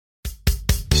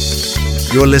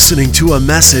You're listening to a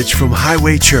message from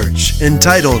Highway Church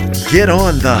entitled, Get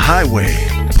on the Highway,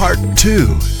 Part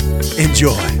 2.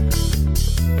 Enjoy.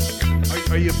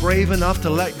 Are you brave enough to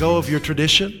let go of your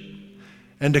tradition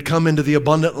and to come into the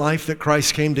abundant life that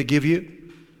Christ came to give you?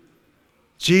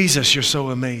 Jesus, you're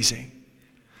so amazing.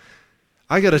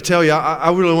 I got to tell you,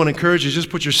 I really want to encourage you, just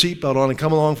put your seatbelt on and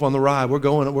come along on the ride. We're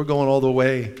going all the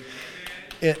way.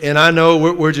 And I know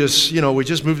we're just, we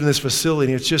just moved in this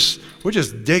facility. We're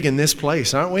just digging this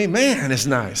place, aren't we? Man, it's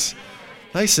nice.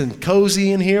 Nice and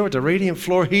cozy in here with the radiant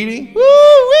floor heating.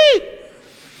 Woo-wee!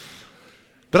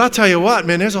 But I'll tell you what,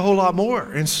 man, there's a whole lot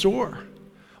more in store.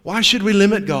 Why should we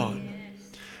limit God?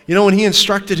 When he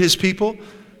instructed his people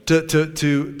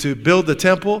to build the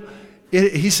temple,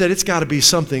 he said it's got to be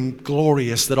something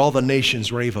glorious that all the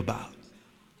nations rave about.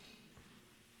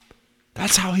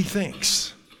 That's how he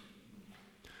thinks.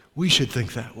 We should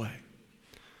think that way.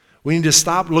 We need to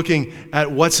stop looking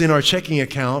at what's in our checking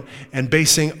account and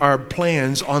basing our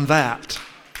plans on that.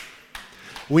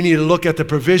 We need to look at the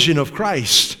provision of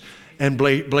Christ and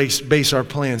base our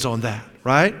plans on that,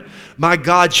 right? My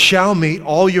God shall meet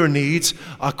all your needs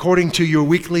according to your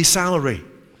weekly salary.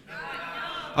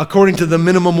 According to the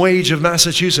minimum wage of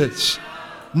Massachusetts.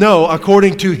 No,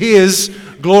 according to his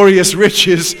glorious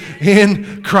riches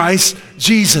in Christ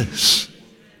Jesus.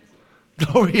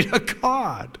 Glory to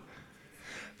God.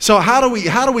 So how do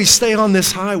we stay on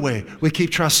this highway? We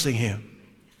keep trusting him.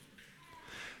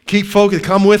 Keep focused.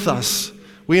 Come with us.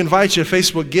 We invite you to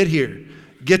Facebook. Get here.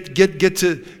 Get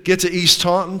to East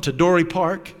Taunton, to Dory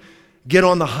Park. Get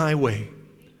on the highway.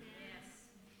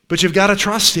 But you've got to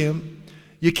trust him.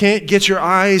 You can't get your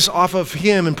eyes off of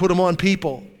him and put them on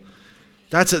people.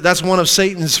 That's one of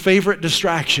Satan's favorite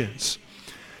distractions.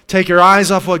 Take your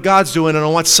eyes off what God's doing and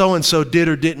on what so-and-so did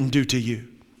or didn't do to you.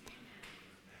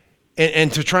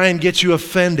 And to try and get you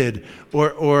offended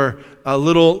or a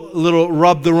little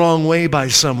rubbed the wrong way by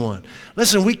someone.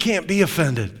 Listen, we can't be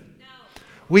offended.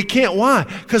 We can't. Why?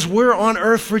 Because we're on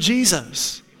earth for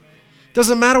Jesus.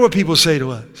 Doesn't matter what people say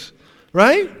to us,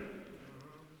 right?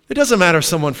 It doesn't matter if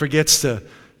someone forgets to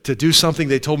do something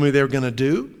they told me they were going to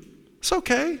do. It's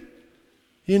okay.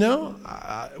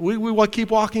 We keep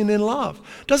walking in love.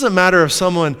 Doesn't matter if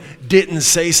someone didn't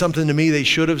say something to me they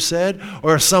should have said,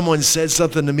 or if someone said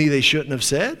something to me they shouldn't have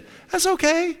said. That's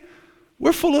okay.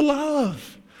 We're full of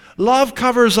love. Love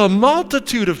covers a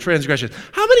multitude of transgressions.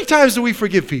 How many times do we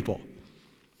forgive people?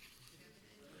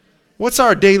 What's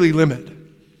our daily limit?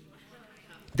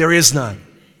 There is none.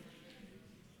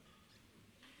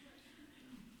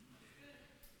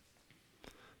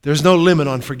 There's no limit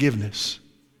on forgiveness.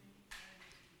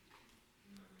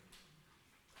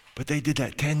 But they did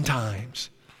that 10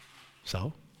 times.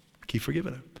 So, keep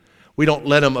forgiving them. We don't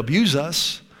let them abuse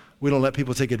us. We don't let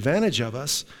people take advantage of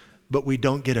us. But we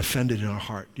don't get offended in our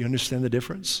heart. Do you understand the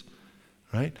difference?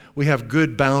 Right? We have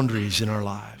good boundaries in our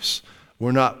lives.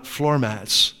 We're not floor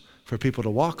mats for people to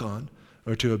walk on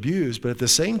or to abuse. But at the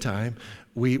same time,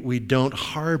 we don't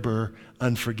harbor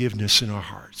unforgiveness in our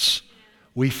hearts.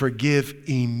 We forgive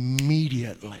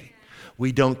immediately.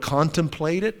 We don't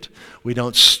contemplate it. We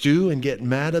don't stew and get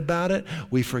mad about it.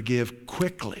 We forgive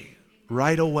quickly,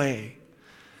 right away.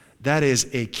 That is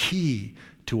a key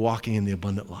to walking in the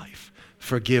abundant life.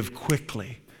 Forgive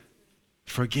quickly.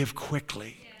 Forgive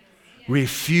quickly.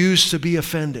 Refuse to be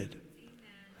offended.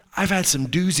 I've had some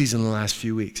doozies in the last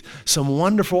few weeks. Some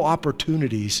wonderful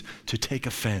opportunities to take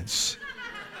offense.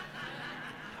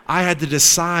 I had to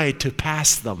decide to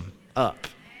pass them up.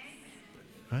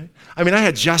 Right? I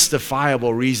had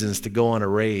justifiable reasons to go on a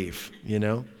rave,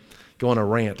 go on a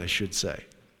rant, I should say,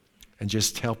 and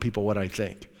just tell people what I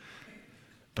think.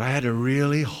 But I had to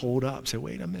really hold up, say,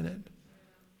 wait a minute.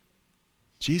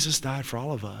 Jesus died for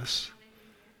all of us.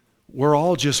 We're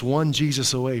all just one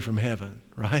Jesus away from heaven,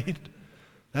 right?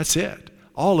 That's it.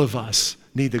 All of us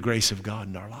need the grace of God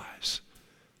in our lives.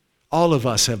 All of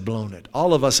us have blown it.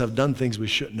 All of us have done things we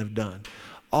shouldn't have done.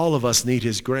 All of us need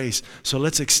his grace. So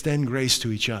let's extend grace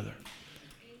to each other.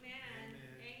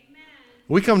 Amen.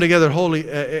 We come together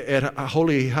at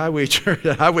Holy Highway Church.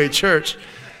 At Highway Church.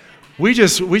 We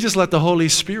just let the Holy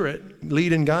Spirit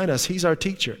lead and guide us. He's our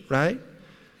teacher, right?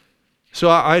 So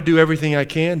I do everything I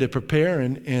can to prepare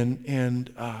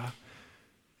and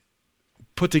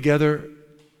put together,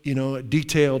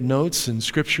 detailed notes and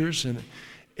scriptures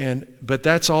but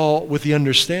that's all with the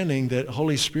understanding that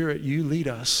Holy Spirit, you lead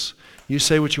us. You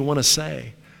say what you want to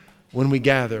say when we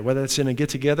gather, whether it's in a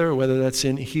get-together or whether that's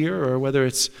in here or whether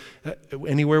it's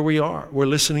anywhere we are. We're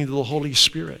listening to the Holy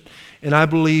Spirit. And I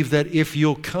believe that if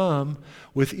you'll come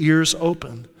with ears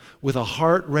open, with a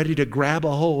heart ready to grab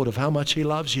a hold of how much he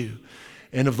loves you,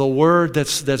 And of the word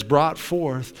that's brought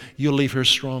forth, you'll leave here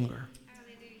stronger.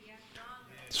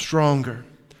 Stronger.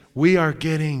 We are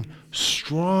getting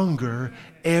stronger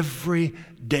every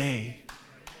day.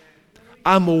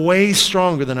 I'm way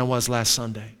stronger than I was last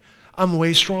Sunday. I'm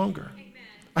way stronger.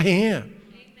 I am.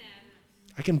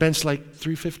 I can bench like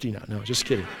 350 now. No, just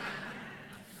kidding.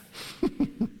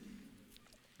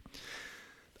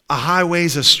 A highway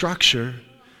is a structure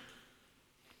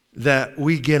that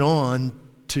we get on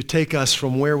to take us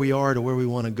from where we are to where we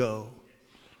want to go.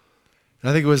 And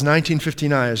I think it was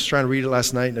 1959. I was trying to read it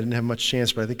last night and I didn't have much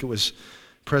chance, but I think it was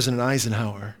President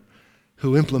Eisenhower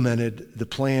who implemented the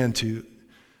plan to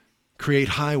create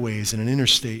highways and an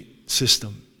interstate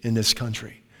system in this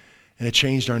country. And it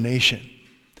changed our nation.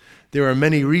 There are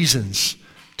many reasons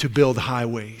to build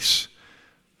highways.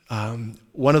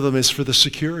 One of them is for the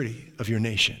security of your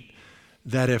nation.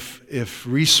 That if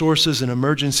resources and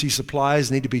emergency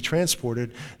supplies need to be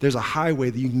transported, there's a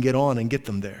highway that you can get on and get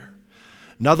them there.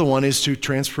 Another one is to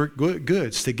transfer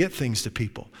goods, to get things to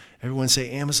people. Everyone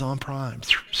say Amazon Prime,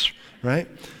 right?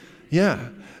 Yeah,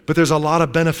 but there's a lot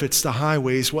of benefits to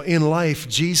highways. Well, in life,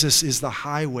 Jesus is the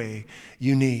highway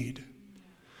you need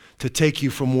to take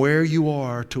you from where you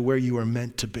are to where you are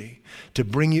meant to be, to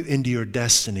bring you into your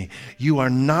destiny. You are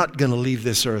not going to leave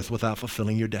this earth without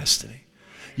fulfilling your destiny.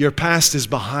 Your past is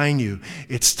behind you.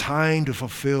 It's time to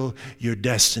fulfill your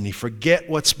destiny. Forget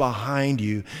what's behind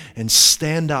you and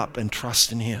stand up and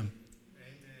trust in Him.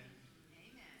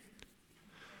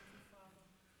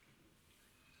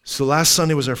 So last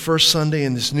Sunday was our first Sunday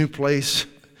in this new place,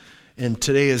 and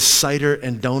today is Cider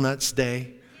and Donuts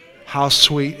Day. How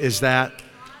sweet is that?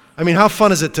 I mean, how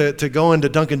fun is it to go into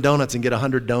Dunkin' Donuts and get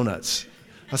 100 donuts?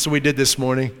 That's what we did this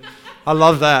morning. I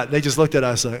love that. They just looked at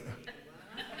us like,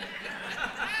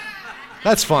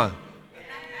 that's fun.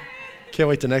 Can't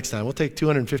wait till next time. We'll take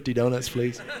 250 donuts,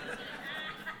 please.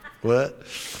 What?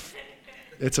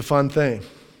 It's a fun thing.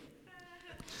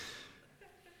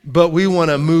 But we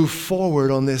want to move forward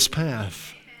on this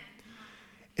path.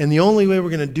 And the only way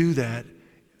we're going to do that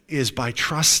is by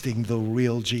trusting the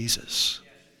real Jesus.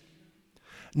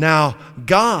 Now,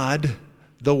 God,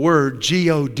 the word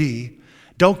G-O-D,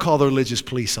 don't call the religious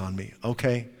police on me,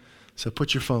 okay? So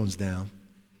put your phones down,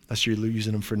 unless you're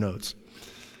using them for notes.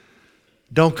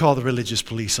 Don't call the religious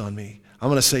police on me. I'm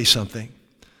going to say something.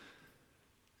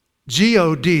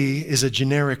 G-O-D is a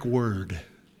generic word.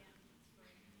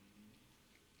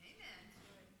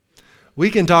 We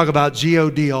can talk about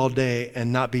G-O-D all day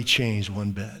and not be changed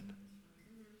one bit.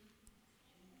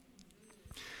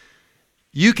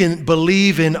 You can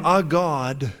believe in a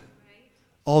God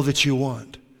all that you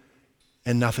want,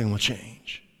 and nothing will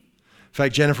change. In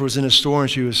fact, Jennifer was in a store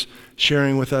and she was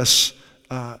sharing with us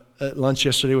at lunch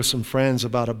yesterday with some friends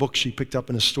about a book she picked up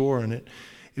in a store, and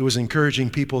it was encouraging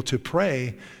people to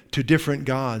pray to different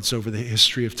gods over the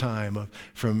history of time,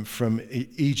 from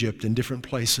Egypt and different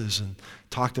places, and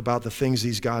talked about the things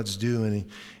these gods do, and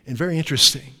very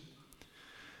interesting.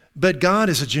 But God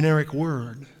is a generic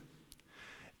word.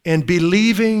 And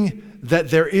believing that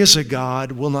there is a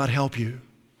God will not help you.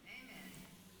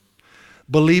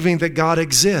 Believing that God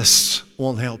exists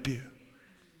won't help you.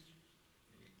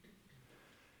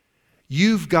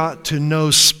 You've got to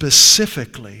know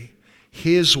specifically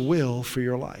His will for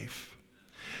your life.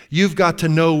 You've got to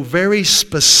know very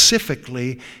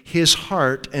specifically His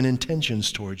heart and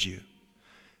intentions towards you.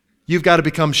 You've got to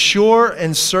become sure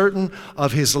and certain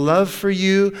of His love for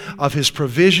you, of His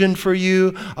provision for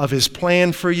you, of His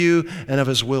plan for you, and of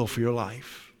His will for your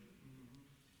life.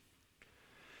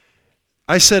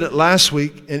 I said it last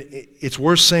week, and it's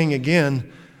worth saying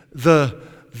again, the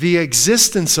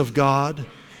existence of God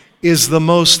is the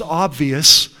most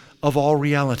obvious of all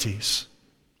realities.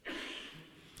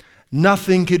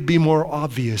 Nothing could be more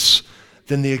obvious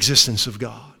than the existence of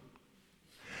God.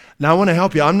 Now, I want to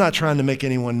help you. I'm not trying to make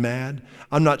anyone mad.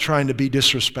 I'm not trying to be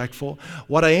disrespectful.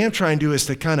 What I am trying to do is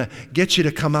to kind of get you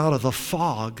to come out of the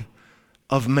fog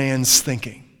of man's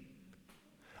thinking,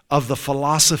 of the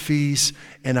philosophies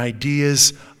and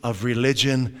ideas of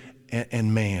religion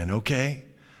and man, okay?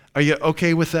 Are you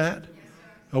okay with that?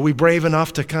 Are we brave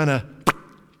enough to kind of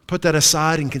put that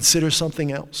aside and consider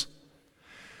something else?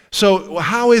 So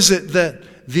how is it that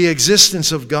the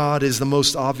existence of God is the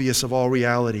most obvious of all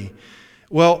reality?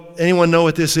 Well, anyone know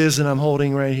what this is that I'm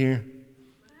holding right here?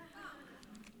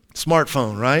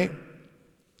 Smartphone, right?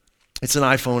 It's an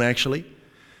iPhone, actually.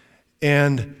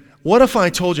 And what if I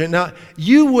told you, now,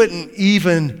 you wouldn't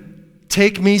even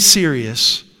take me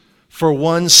serious for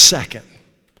 1 second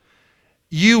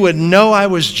you would know I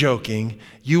was joking.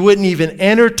 You wouldn't even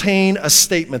entertain a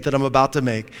statement that I'm about to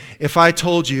make if I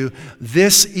told you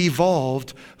this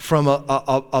evolved from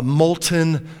a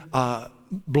molten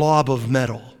blob of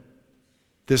metal,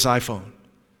 this iPhone.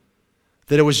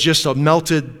 That it was just a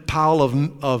melted pile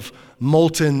of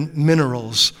molten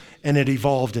minerals, and it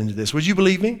evolved into this. Would you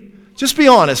believe me? Just be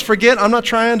honest. Forget, I'm not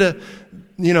trying to,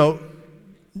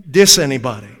 diss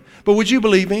anybody. But would you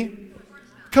believe me?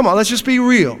 Come on, let's just be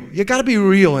real. You got to be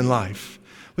real in life.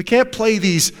 We can't play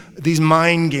these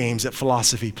mind games that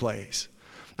philosophy plays.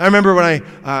 I remember when I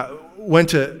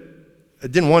I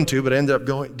didn't want to, but I ended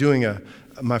up doing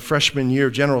my freshman year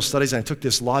of general studies, and I took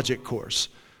this logic course.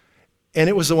 And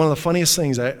it was one of the funniest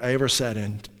things I ever sat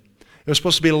in. It was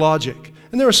supposed to be logic.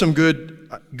 And there were some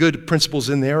good principles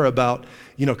in there about,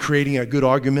 creating a good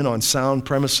argument on sound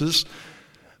premises.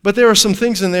 But there are some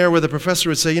things in there where the professor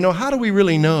would say, how do we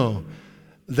really know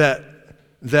that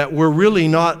we're really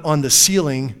not on the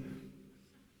ceiling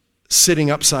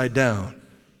sitting upside down?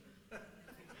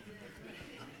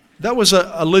 That was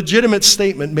a legitimate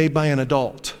statement made by an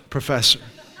adult professor.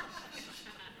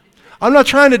 I'm not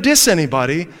trying to diss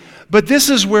anybody, but this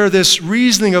is where this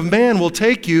reasoning of man will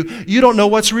take you. You don't know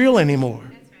what's real anymore.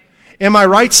 Am I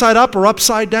right side up or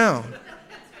upside down?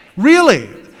 Really?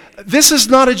 This is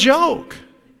not a joke.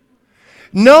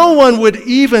 No one would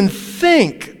even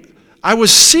think I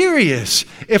was serious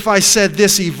if I said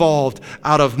this evolved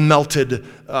out of melted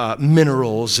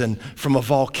minerals and from a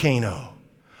volcano.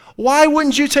 Why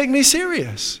wouldn't you take me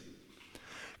serious?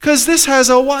 Because this has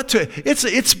a what to it.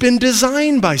 It's been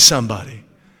designed by somebody,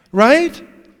 right?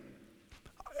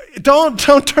 Don't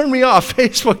turn me off,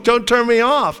 Facebook. Don't turn me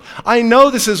off. I know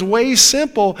this is way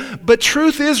simple, but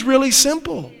truth is really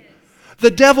simple. The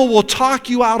devil will talk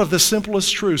you out of the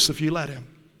simplest truths if you let him.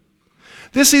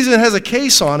 This even has a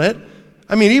case on it.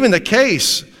 I mean, even the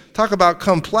case, talk about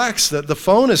complex. The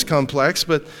phone is complex,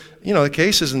 but, the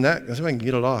case isn't that. Let's see if I can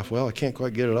get it off. Well, I can't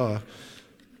quite get it off.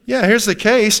 Yeah, here's the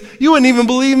case. You wouldn't even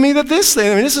believe me that this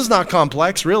is not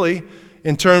complex, really,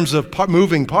 in terms of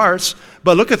moving parts,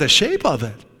 but look at the shape of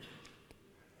it.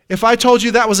 If I told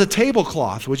you that was a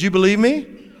tablecloth, would you believe me?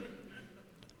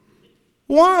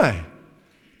 Why?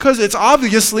 Because it's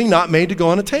obviously not made to go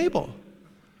on a table.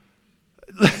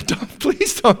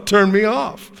 Please don't turn me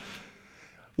off.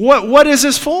 What is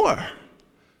this for?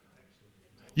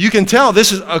 You can tell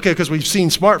this is, okay, because we've seen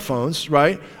smartphones,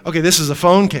 right? Okay, this is a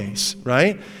phone case,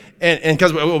 right? And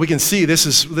because we can see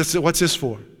this, what's this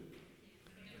for?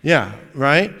 Yeah,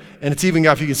 right? And it's even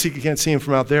got, if you can see, you can't see them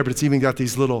from out there, but it's even got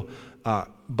these little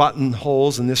button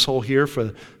holes and this hole here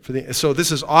for the, so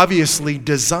this is obviously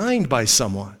designed by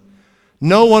someone.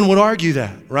 No one would argue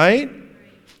that, right?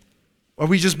 Or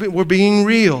we're being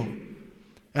real.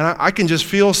 And I can just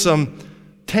feel some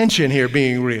tension here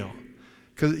being real.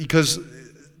 Because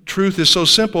truth is so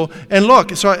simple. And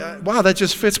look, wow, that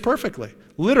just fits perfectly.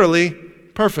 Literally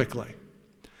perfectly.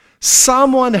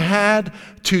 Someone had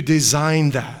to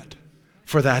design that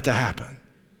for that to happen.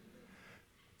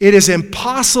 It is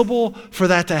impossible for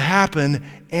that to happen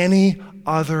any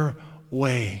other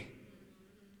way.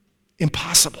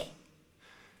 Impossible.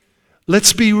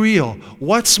 Let's be real.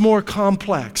 What's more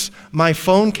complex? My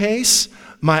phone case,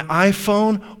 my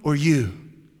iPhone, or you?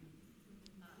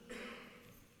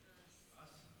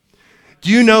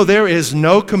 Do you know there is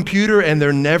no computer, and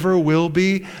there never will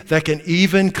be, that can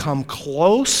even come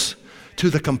close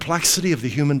to the complexity of the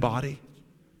human body?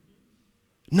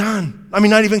 None. I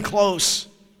mean, not even close.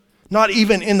 Not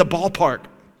even in the ballpark.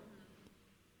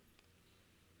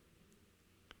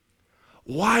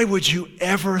 Why would you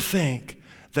ever think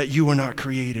that you were not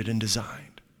created and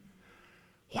designed?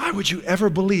 Why would you ever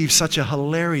believe such a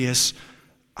hilarious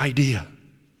idea?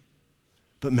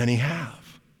 But many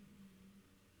have.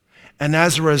 And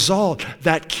as a result,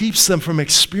 that keeps them from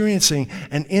experiencing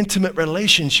an intimate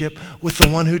relationship with the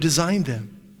one who designed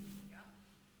them.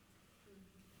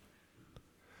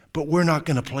 But we're not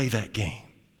going to play that game.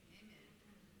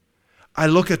 I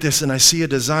look at this and I see a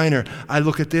designer. I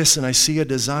look at this and I see a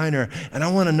designer, and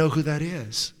I want to know who that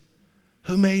is.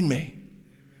 Who made me?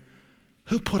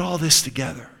 Who put all this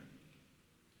together?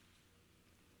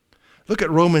 Look at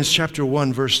Romans chapter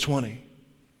 1, verse 20.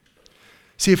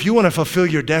 See, if you want to fulfill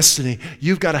your destiny,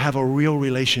 you've got to have a real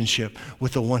relationship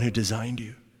with the one who designed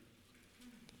you.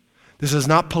 This is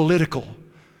not political.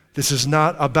 This is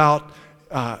not about,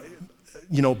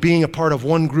 being a part of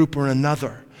one group or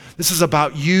another. This is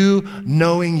about you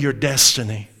knowing your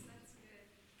destiny.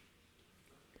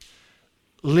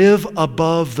 Live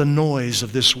above the noise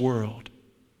of this world.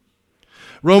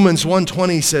 Romans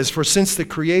 1:20 says, "For since the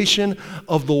creation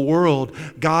of the world,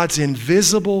 God's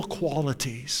invisible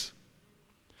qualities,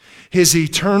 His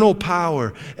eternal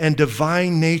power and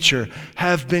divine nature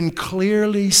have been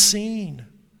clearly seen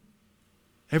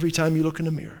every time you look in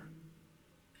the mirror.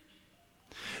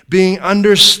 Being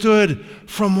understood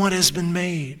from what has been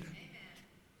made.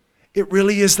 It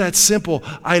really is that simple.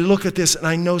 I look at this and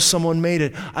I know someone made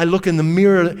it. I look in the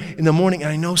mirror in the morning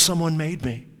and I know someone made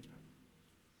me.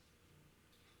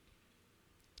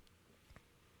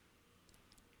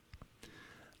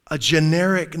 A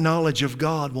generic knowledge of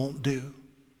God won't do.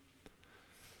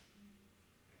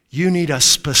 You need a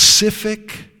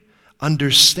specific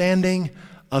understanding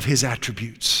of His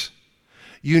attributes.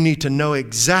 You need to know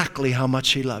exactly how much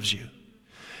He loves you.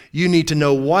 You need to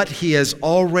know what He has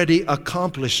already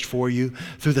accomplished for you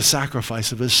through the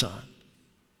sacrifice of His Son.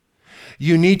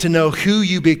 You need to know who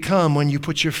you become when you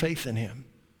put your faith in Him.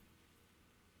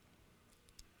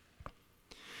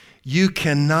 You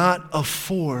cannot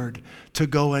afford to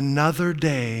go another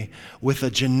day with a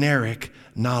generic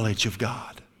knowledge of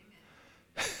God.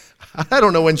 I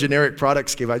don't know when generic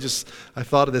products came. I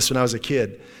thought of this when I was a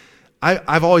kid.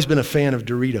 I've always been a fan of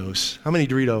Doritos. How many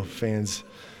Dorito fans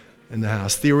in the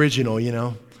house? The original, you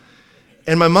know.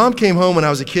 And my mom came home when I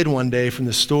was a kid one day from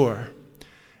the store.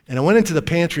 And I went into the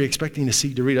pantry expecting to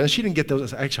see Doritos. And she didn't get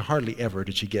those. Actually, hardly ever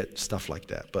did she get stuff like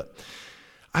that. But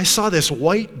I saw this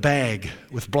white bag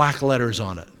with black letters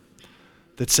on it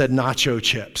that said nacho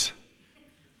chips.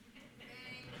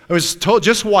 It was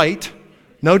just white,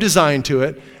 no design to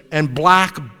it, and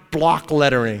black block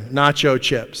lettering, nacho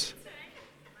chips.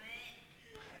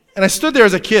 And I stood there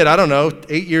as a kid, I don't know,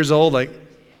 8 years old, like,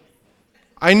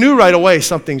 I knew right away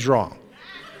something's wrong.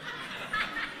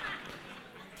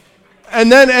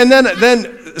 And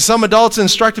then some adults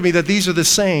instructed me that these are the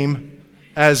same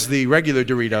as the regular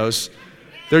Doritos.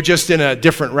 They're just in a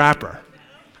different wrapper.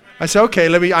 I said,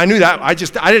 okay, I knew that. I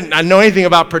didn't know anything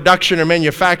about production or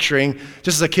manufacturing.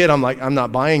 Just as a kid, I'm like, I'm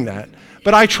not buying that.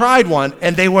 But I tried one,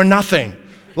 and they were nothing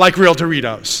like real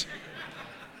Doritos.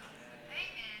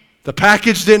 The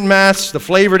package didn't match, the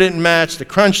flavor didn't match, the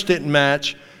crunch didn't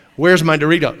match. Where's my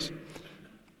Doritos?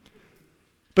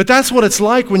 But that's what it's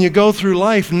like when you go through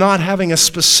life not having a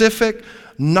specific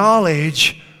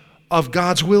knowledge of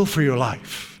God's will for your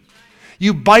life.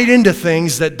 You bite into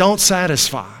things that don't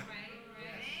satisfy.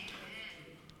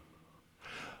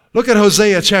 Look at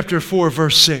Hosea chapter 4,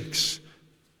 verse 6.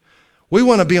 We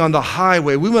want to be on the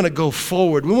highway. We want to go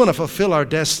forward. We want to fulfill our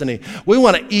destiny. We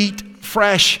want to eat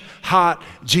fresh, hot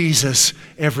Jesus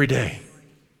every day.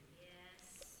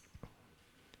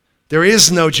 There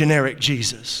is no generic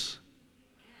Jesus.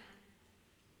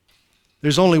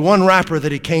 There's only one wrapper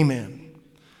that He came in.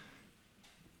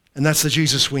 And that's the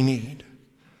Jesus we need.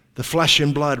 The flesh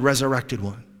and blood resurrected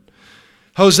one.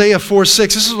 Hosea 4:6.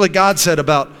 This is what God said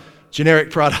about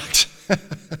generic products.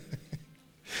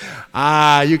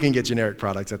 You can get generic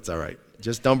products. That's all right.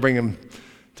 Just don't bring them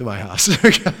to my house.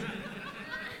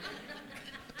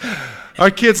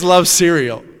 Our kids love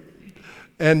cereal.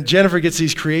 And Jennifer gets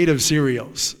these creative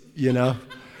cereals, you know.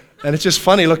 And it's just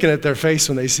funny looking at their face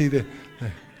when they see the...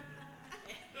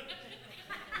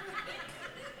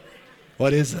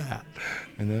 What is that?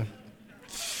 You know?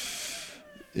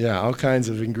 Yeah, all kinds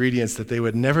of ingredients that they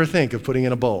would never think of putting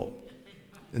in a bowl.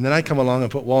 And then I come along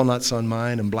and put walnuts on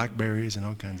mine and blackberries and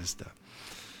all kinds of stuff.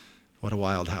 What a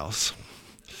wild house.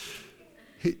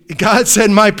 God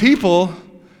said, my people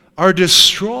are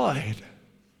destroyed,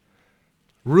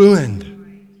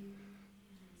 ruined,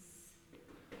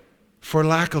 for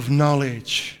lack of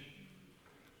knowledge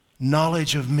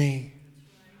of me,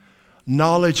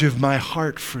 knowledge of my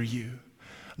heart for you,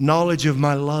 knowledge of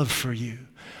my love for you,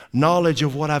 knowledge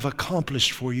of what I've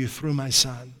accomplished for you through my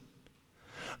Son,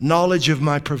 knowledge of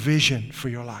my provision for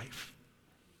your life.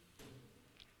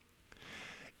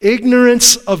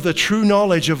 Ignorance of the true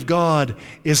knowledge of God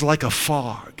is like a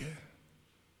fog.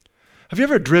 Have you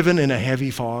ever driven in a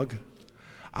heavy fog?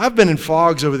 I've been in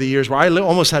fogs over the years where I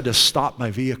almost had to stop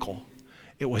my vehicle.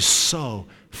 It was so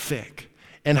thick.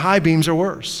 And high beams are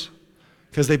worse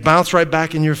because they bounce right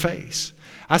back in your face.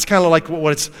 That's kind of like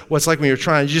what it's like when you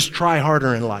just try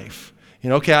harder in life. You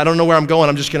know, okay, I don't know where I'm going,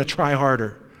 I'm just going to try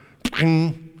harder.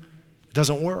 It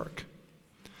doesn't work.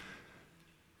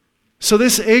 So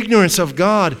this ignorance of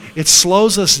God, it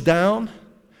slows us down.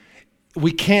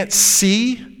 We can't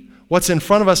see what's in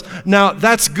front of us. Now,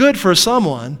 that's good for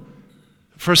someone,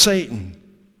 for Satan.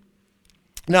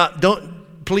 Now,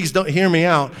 please don't hear me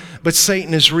out, but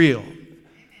Satan is real.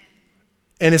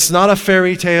 And it's not a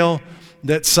fairy tale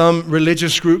that some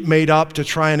religious group made up to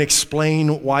try and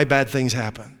explain why bad things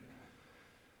happen.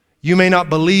 You may not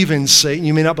believe in Satan,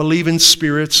 you may not believe in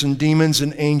spirits and demons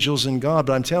and angels and God,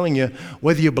 but I'm telling you,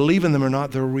 whether you believe in them or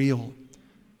not, they're real.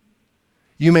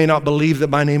 You may not believe that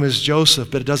my name is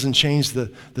Joseph, but it doesn't change the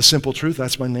simple truth.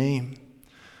 That's my name.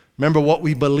 Remember, what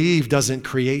we believe doesn't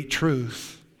create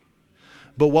truth.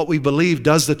 But what we believe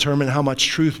does determine how much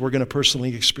truth we're going to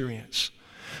personally experience.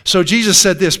 So Jesus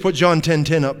said this, put John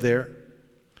 10:10 up there.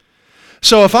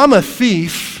 So if I'm a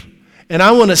thief and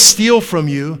I want to steal from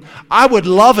you, I would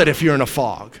love it if you're in a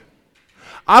fog.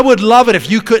 I would love it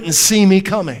if you couldn't see me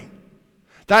coming.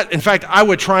 In fact, I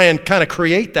would try and kind of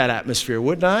create that atmosphere,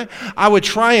 wouldn't I? I would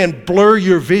try and blur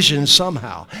your vision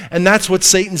somehow. And that's what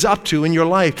Satan's up to in your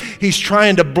life. He's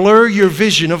trying to blur your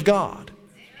vision of God.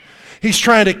 He's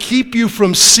trying to keep you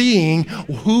from seeing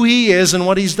who he is and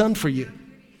what he's done for you.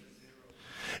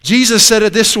 Jesus said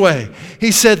it this way.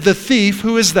 He said, the thief,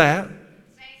 who is that?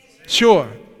 Sure.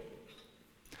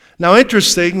 Now,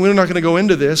 interesting, we're not going to go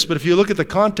into this, but if you look at the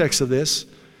context of this,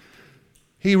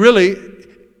 he really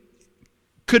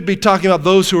could be talking about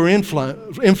those who are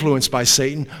influenced by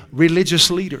Satan, religious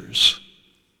leaders,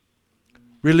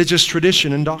 religious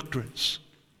tradition and doctrines.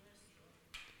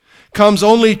 Comes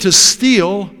only to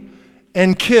steal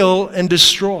and kill and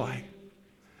destroy.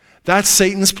 That's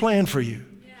Satan's plan for you.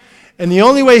 And the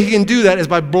only way he can do that is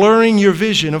by blurring your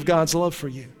vision of God's love for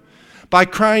you. By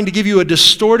trying to give you a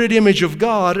distorted image of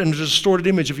God and a distorted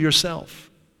image of yourself.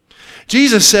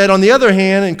 Jesus said, on the other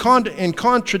hand, in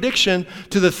contradiction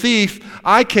to the thief,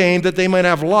 I came that they might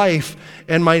have life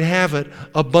and might have it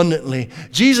abundantly.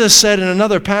 Jesus said in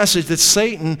another passage that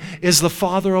Satan is the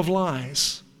father of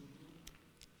lies.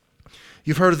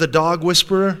 You've heard of the dog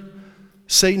whisperer?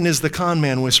 Satan is the con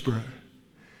man whisperer.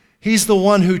 He's the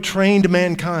one who trained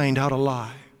mankind how to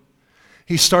lie.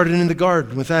 He started in the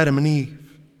garden with Adam and Eve.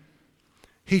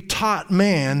 He taught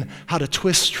man how to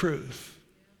twist truth.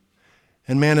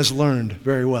 And man has learned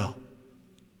very well.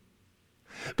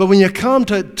 But when you come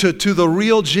to the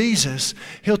real Jesus,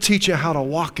 he'll teach you how to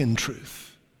walk in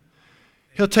truth.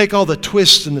 He'll take all the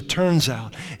twists and the turns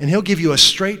out, and he'll give you a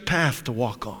straight path to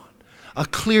walk on, a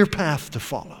clear path to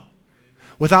follow.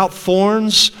 Without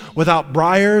thorns, without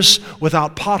briars,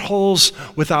 without potholes,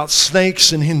 without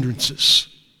snakes and hindrances.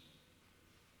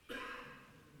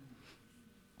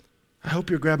 I hope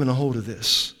you're grabbing a hold of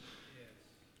this.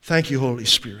 Thank you, Holy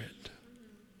Spirit.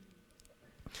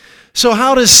 So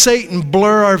how does Satan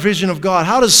blur our vision of God?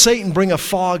 How does Satan bring a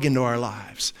fog into our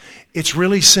lives? It's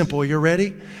really simple. You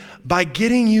ready? By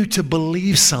getting you to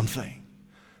believe something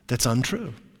that's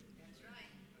untrue.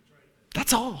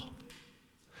 That's all.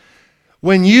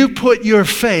 When you put your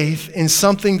faith in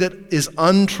something that is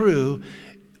untrue,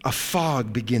 a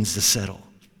fog begins to settle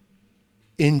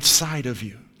inside of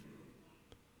you.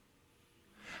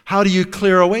 How do you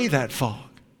clear away that fog?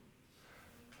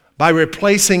 By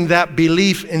replacing that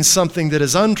belief in something that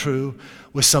is untrue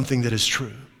with something that is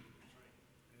true.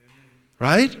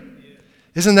 Right?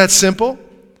 Isn't that simple?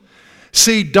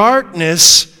 See,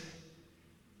 darkness,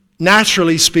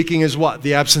 naturally speaking, is what?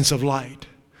 The absence of light.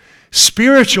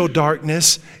 Spiritual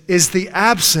darkness is the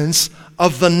absence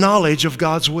of the knowledge of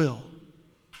God's will.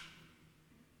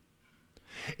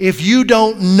 If you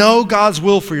don't know God's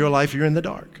will for your life, you're in the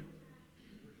dark.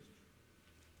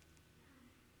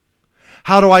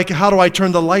 How do I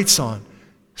turn the lights on?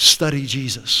 Study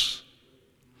Jesus.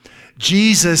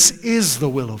 Jesus is the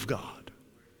will of God.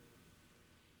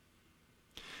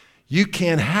 You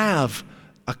can't have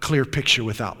a clear picture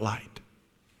without light.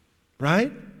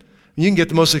 Right? You can get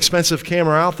the most expensive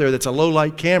camera out there that's a low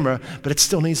light camera, but it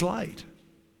still needs light.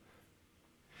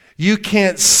 You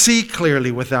can't see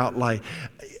clearly without light.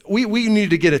 We needed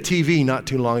to get a TV not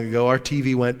too long ago. Our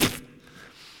TV went...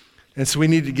 And so we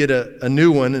need to get a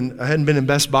new one, and I hadn't been in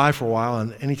Best Buy for a while,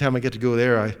 and anytime I get to go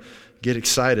there, I get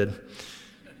excited.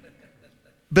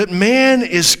 But man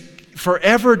is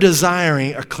forever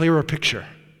desiring a clearer picture.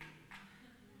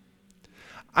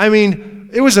 I mean,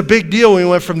 it was a big deal when we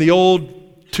went from the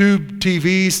old tube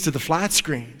TVs to the flat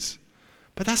screens.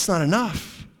 But that's not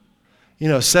enough.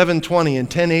 720 and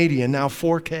 1080 and now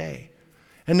 4K.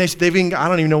 And they've even, I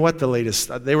don't even know what the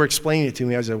latest, they were explaining it to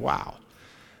me. I was like, wow.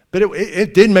 But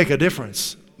it did make a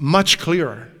difference, much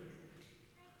clearer.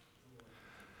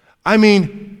 I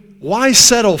mean, why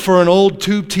settle for an old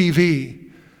tube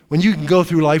TV when you can go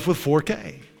through life with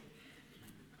 4K?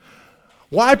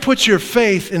 Why put your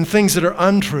faith in things that are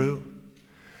untrue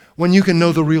when you can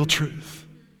know the real truth?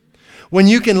 When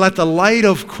you can let the light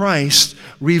of Christ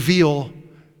reveal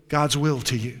God's will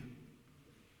to you?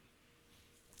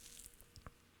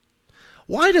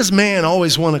 Why does man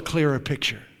always want a clearer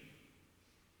picture?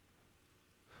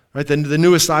 Right, the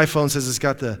newest iPhone says it's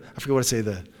got I forget what I say,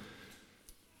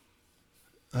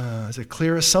 is it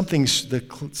clearest something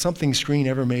screen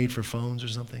ever made for phones or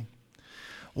something?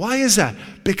 Why is that?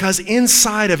 Because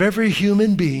inside of every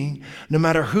human being, no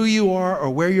matter who you are or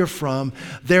where you're from,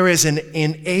 there is an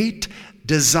innate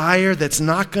desire that's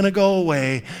not going to go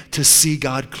away to see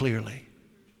God clearly.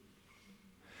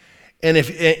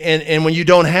 And when you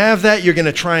don't have that, you're going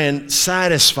to try and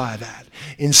satisfy that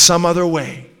in some other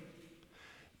way.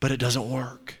 But it doesn't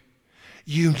work.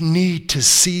 You need to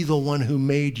see the one who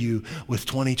made you with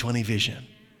 20/20 vision.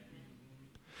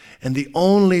 And the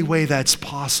only way that's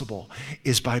possible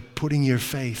is by putting your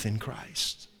faith in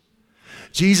Christ.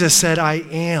 Jesus said, I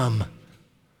am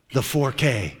the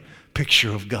 4K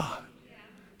picture of God.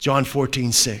 John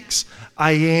 14:6.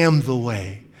 I am the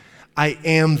way. I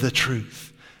am the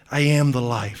truth. I am the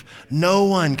life. No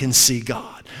one can see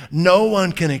God. No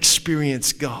one can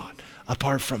experience God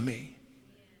apart from me.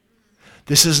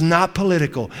 This is not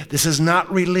political. This is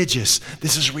not religious.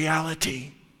 This is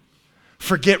reality.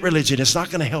 Forget religion. It's not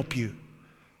going to help you.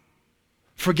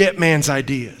 Forget man's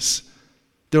ideas.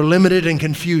 They're limited and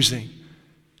confusing.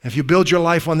 If you build your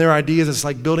life on their ideas, it's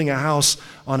like building a house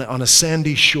on a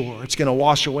sandy shore. It's going to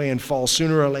wash away and fall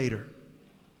sooner or later.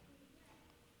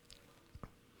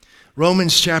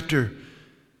 Romans chapter,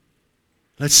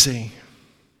 let's see,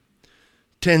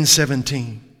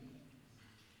 10:17.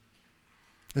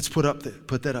 Let's put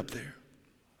that up there.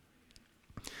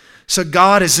 So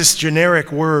God is this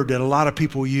generic word that a lot of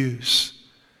people use.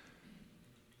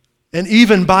 And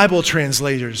even Bible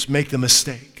translators make the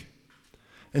mistake.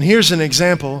 And here's an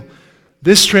example.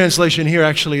 This translation here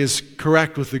actually is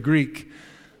correct with the Greek.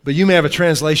 But you may have a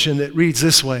translation that reads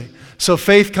this way. So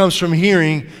faith comes from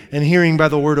hearing, and hearing by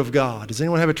the word of God. Does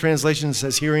anyone have a translation that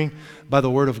says hearing by the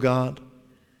word of God?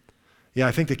 Yeah,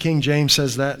 I think the King James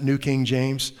says that, New King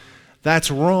James.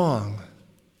 That's wrong.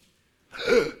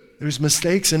 There's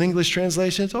mistakes in English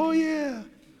translations? Oh, yeah.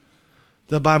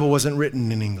 The Bible wasn't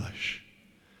written in English.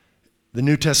 The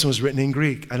New Testament was written in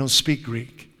Greek. I don't speak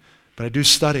Greek, but I do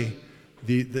study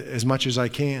as much as I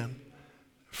can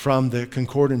from the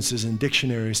concordances and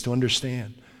dictionaries to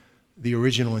understand the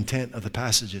original intent of the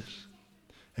passages.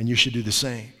 And you should do the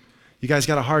same. You guys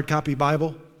got a hard copy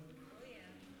Bible?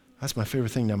 That's my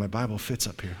favorite thing now. My Bible fits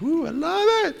up here. Ooh, I love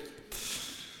it.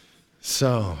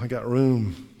 So I got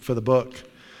room for the book.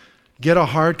 Get a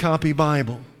hard copy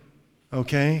Bible,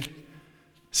 okay?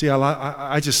 See,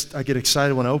 I get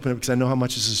excited when I open it because I know how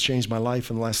much this has changed my life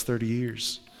in the last 30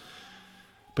 years.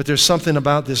 But there's something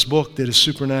about this book that is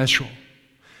supernatural.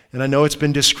 And I know it's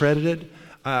been discredited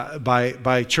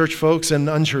by church folks and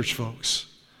unchurched folks.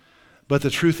 But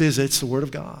the truth is, it's the Word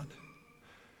of God.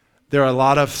 There are a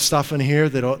lot of stuff in here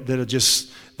that'll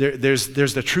just, there's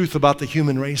the truth about the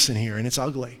human race in here, and it's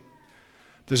ugly.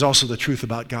 There's also the truth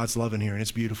about God's love in here, and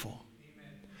it's beautiful.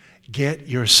 Get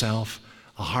yourself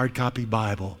a hard copy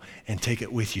Bible and take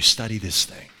it with you. Study this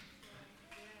thing.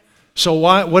 So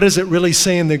what does it really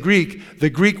say in the Greek? The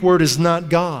Greek word is not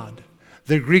God.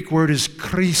 The Greek word is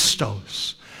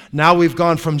Christos. Now we've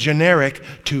gone from generic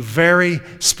to very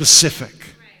specific.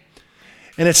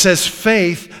 And it says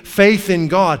faith in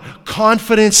God,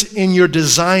 confidence in your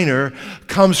designer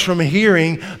comes from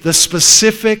hearing the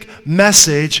specific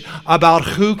message about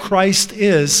who Christ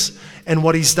is and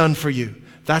what He's done for you.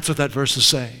 That's what that verse is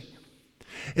saying.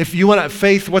 If you want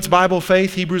faith, what's Bible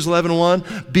faith? Hebrews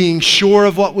 11:1, being sure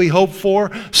of what we hope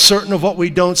for, certain of what we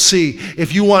don't see.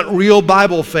 If you want real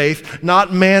Bible faith,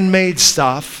 not man-made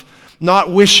stuff,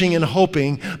 not wishing and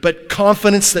hoping, but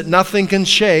confidence that nothing can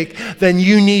shake, then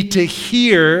you need to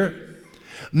hear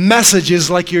messages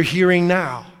like you're hearing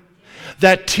now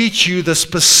that teach you the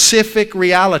specific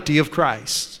reality of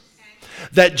Christ.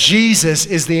 That Jesus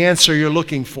is the answer you're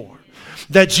looking for.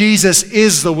 That Jesus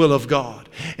is the will of God.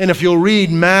 And if you'll read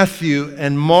Matthew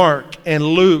and Mark and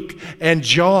Luke and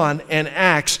John and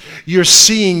Acts, you're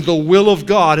seeing the will of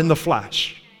God in the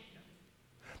flesh.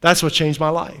 That's what changed my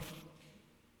life.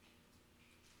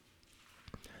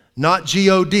 Not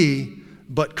G-O-D,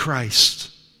 but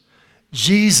Christ.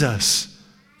 Jesus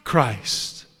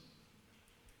Christ.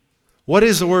 What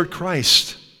is the word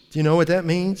Christ? Do you know what that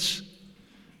means?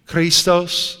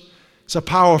 Christos. It's a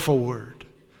powerful word.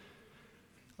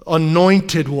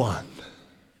 Anointed one.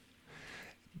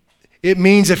 It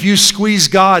means if you squeeze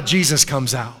God, Jesus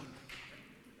comes out.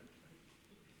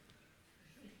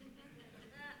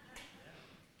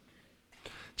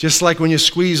 Just like when you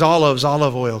squeeze olives,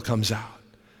 olive oil comes out.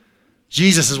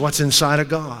 Jesus is what's inside of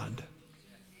God.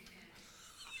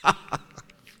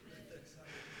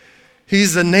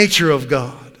 He's the nature of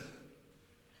God.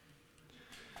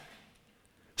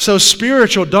 So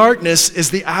spiritual darkness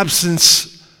is the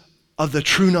absence of the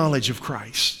true knowledge of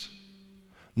Christ.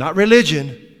 Not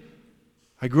religion.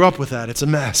 I grew up with that. It's a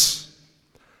mess.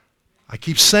 I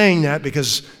keep saying that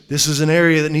because this is an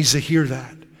area that needs to hear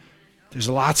that. There's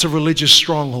lots of religious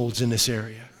strongholds in this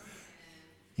area.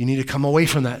 You need to come away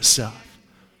from that stuff.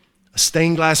 A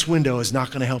stained glass window is not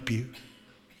going to help you.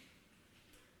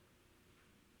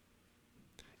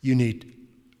 You need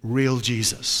real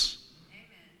Jesus.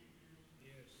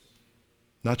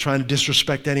 Not trying to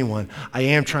disrespect anyone. I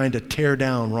am trying to tear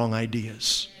down wrong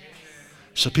ideas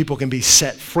so people can be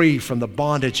set free from the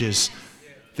bondages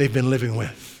they've been living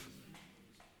with.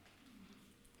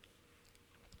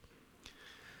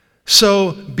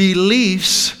 So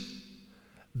beliefs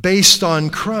based on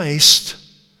Christ,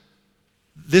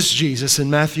 this Jesus in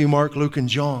Matthew, Mark, Luke, and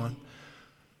John,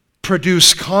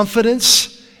 produce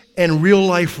confidence and real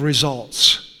life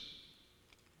results.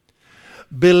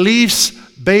 Beliefs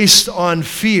based on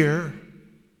fear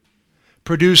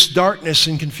produce darkness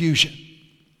and confusion.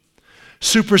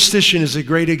 Superstition is a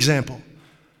great example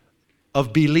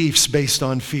of beliefs based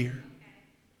on fear.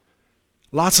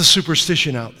 Lots of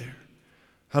superstition out there.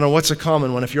 I don't know what's a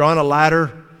common one. If you're on a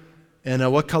ladder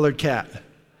and what colored cat?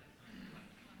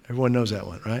 Everyone knows that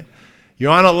one, right?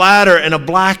 You're on a ladder and a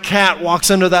black cat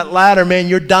walks under that ladder, man,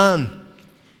 you're done.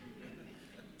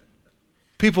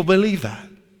 People believe that.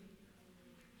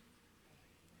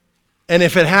 And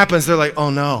if it happens, they're like, oh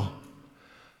no.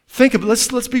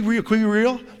 Let's be real. Can we be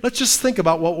real? Let's just think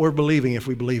about what we're believing if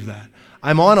we believe that.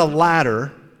 I'm on a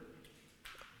ladder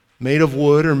made of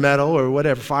wood or metal or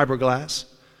whatever, fiberglass,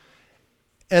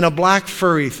 and a black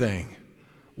furry thing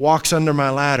walks under my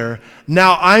ladder.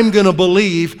 Now I'm going to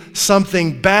believe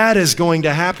something bad is going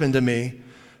to happen to me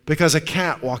because a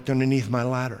cat walked underneath my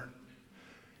ladder.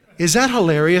 Is that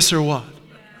hilarious or what?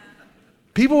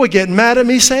 People would get mad at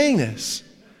me saying this.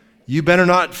 You better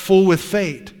not fool with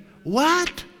fate.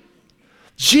 What?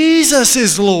 Jesus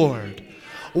is Lord.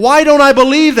 Why don't I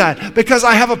believe that? Because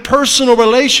I have a personal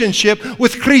relationship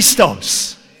with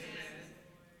Christos.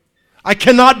 I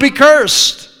cannot be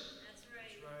cursed.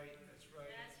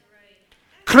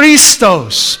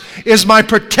 Christos is my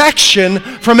protection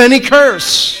from any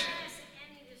curse.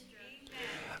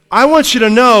 I want you to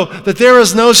know that there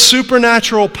is no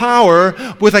supernatural power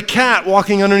with a cat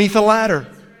walking underneath a ladder,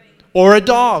 or a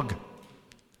dog,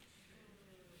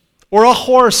 or a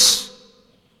horse.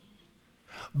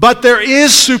 But there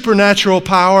is supernatural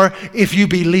power if you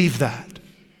believe that.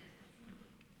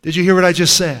 Did you hear what I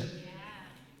just said?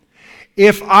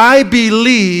 If I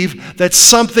believe that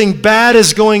something bad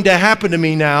is going to happen to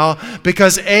me now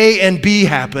because A and B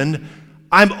happened,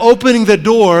 I'm opening the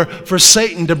door for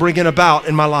Satan to bring it about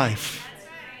in my life.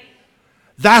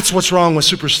 That's what's wrong with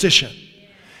superstition.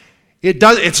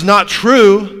 It's not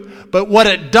true, but what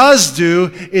it does do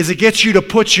is it gets you to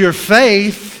put your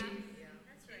faith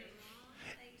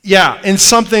in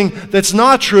something that's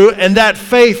not true, and that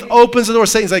faith opens the door.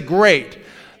 Satan's like, great.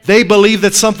 They believe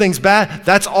that something's bad.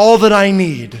 That's all that I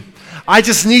need. I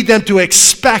just need them to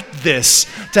expect this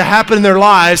to happen in their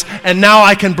lives, and now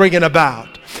I can bring it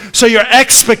about. So your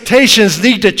expectations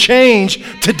need to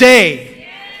change today.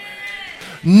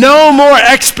 No more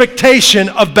expectation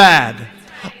of bad.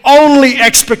 Only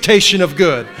expectation of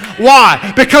good.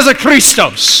 Why? Because of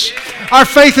Christos. Our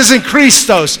faith is in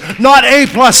Christos, not A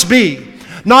plus B.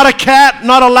 Not a cat,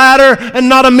 not a ladder, and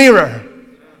not a mirror.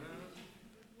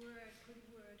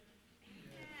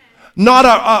 Not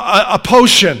a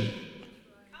potion.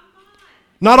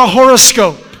 Not a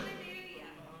horoscope.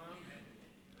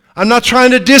 I'm not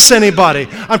trying to diss anybody.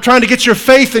 I'm trying to get your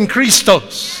faith in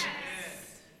Christos.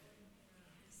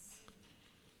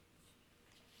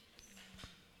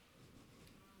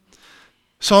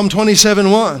 Psalm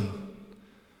 27:1.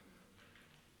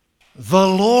 The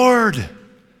Lord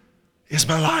is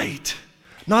my light.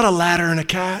 Not a ladder and a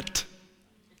cat.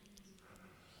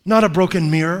 Not a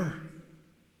broken mirror.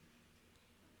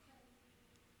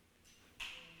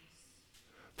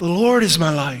 The Lord is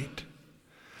my light.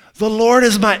 The Lord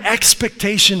is my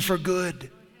expectation for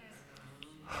good.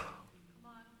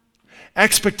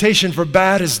 Expectation for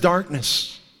bad is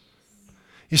darkness.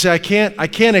 You say, I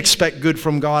can't expect good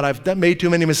from God. I've made too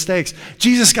many mistakes.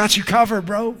 Jesus got you covered,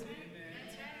 bro.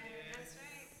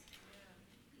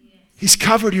 He's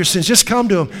covered your sins. Just come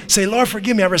to him. Say, Lord,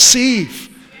 forgive me. I receive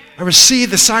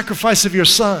the sacrifice of your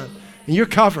son. And you're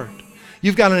covered.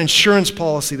 You've got an insurance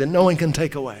policy that no one can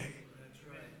take away.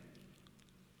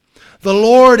 The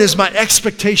Lord is my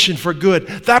expectation for good.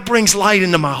 That brings light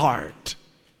into my heart.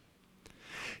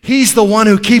 He's the one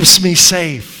who keeps me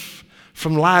safe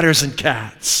from ladders and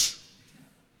cats.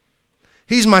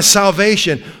 He's my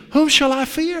salvation. Whom shall I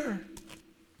fear?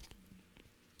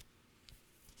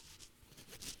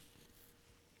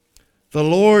 The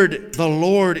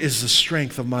Lord is the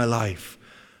strength of my life.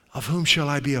 Of whom shall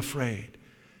I be afraid?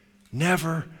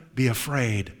 Never be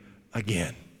afraid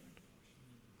again.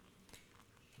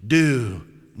 Do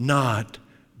not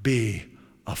be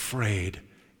afraid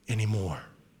anymore.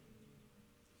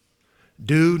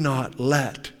 Do not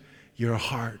let your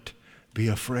heart be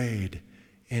afraid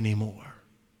anymore.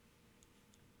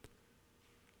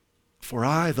 For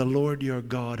I, the Lord your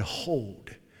God,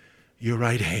 hold your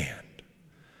right hand.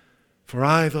 For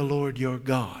I, the Lord your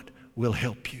God, will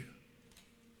help you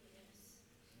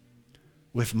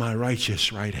with my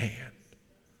righteous right hand.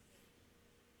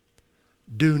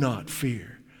 Do not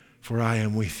fear, for I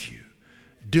am with you.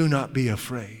 Do not be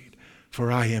afraid,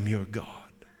 for I am your God.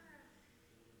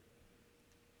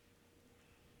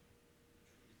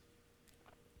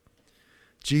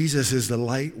 Jesus is the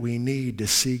light we need to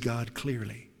see God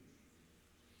clearly.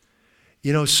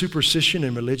 You know, superstition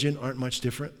and religion aren't much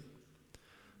different.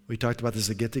 We talked about this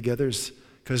at get-togethers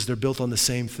because they're built on the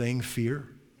same thing, fear.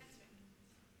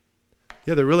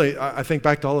 Yeah, they're really, I think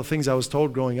back to all the things I was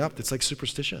told growing up, it's like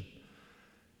superstition.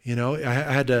 You know, I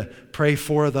had to pray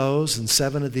 4 of those and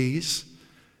 7 of these.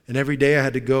 And every day I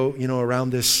had to go,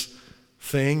 around this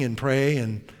thing and pray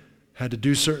and had to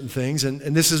do certain things. And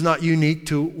this is not unique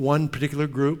to one particular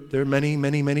group. There are many,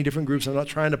 many, many different groups. I'm not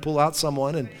trying to pull out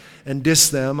someone and diss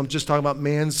them. I'm just talking about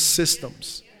man's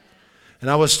systems. And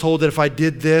I was told that if I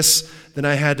did this, then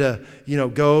I had to,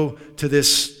 go to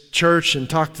this church and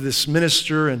talk to this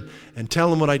minister and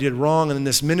tell him what I did wrong. And then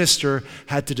this minister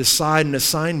had to decide and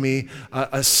assign me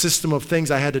a system of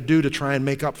things I had to do to try and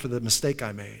make up for the mistake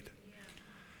I made.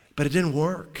 But it didn't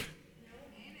work.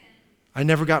 I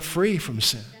never got free from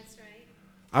sin.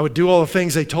 I would do all the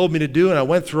things they told me to do, and I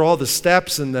went through all the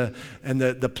steps and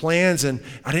the plans, and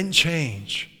I didn't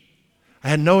change. I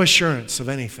had no assurance of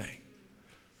anything.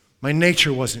 My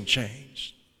nature wasn't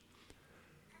changed.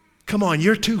 Come on,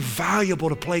 you're too valuable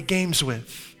to play games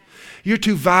with. You're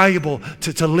too valuable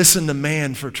to listen to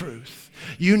man for truth.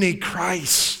 You need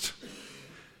Christ.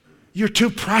 You're too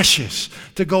precious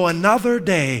to go another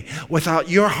day without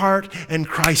your heart and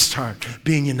Christ's heart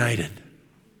being united.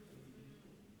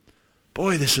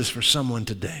 Boy, this is for someone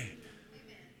today.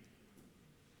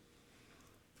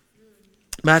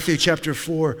 Matthew chapter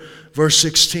 4, verse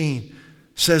 16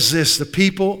 says this, the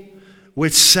people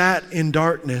which sat in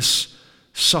darkness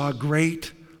saw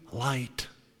great light.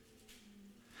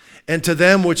 And to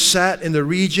them which sat in the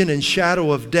region and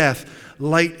shadow of death,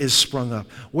 light is sprung up.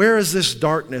 Where is this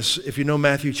darkness, if you know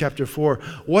Matthew chapter 4?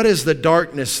 What is the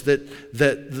darkness that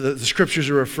the scriptures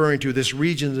are referring to, this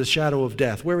region of the shadow of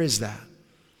death? Where is that?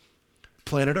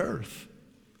 Planet Earth.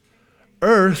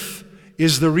 Earth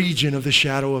is the region of the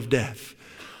shadow of death.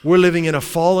 We're living in a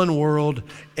fallen world,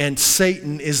 and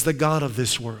Satan is the god of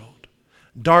this world.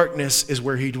 Darkness is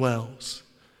where he dwells.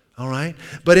 All right?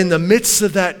 But in the midst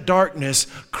of that darkness,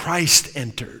 Christ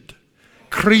entered.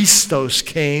 Christos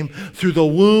came through the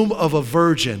womb of a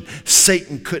virgin.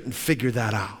 Satan couldn't figure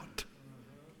that out.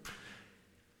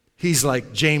 He's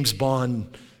like James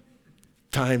Bond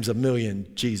times a million,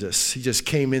 Jesus. He just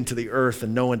came into the earth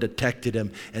and no one detected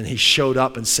him, and he showed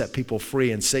up and set people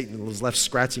free, and Satan was left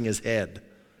scratching his head.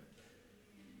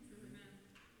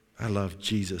 I love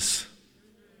Jesus.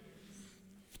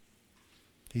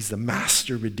 He's the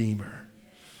master redeemer.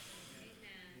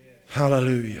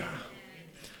 Hallelujah.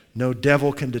 No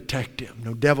devil can detect him.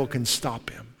 No devil can stop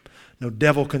him. No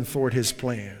devil can thwart his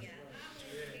plan.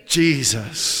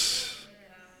 Jesus.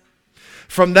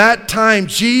 From that time,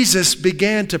 Jesus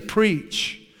began to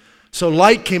preach. So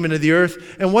light came into the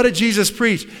earth. And what did Jesus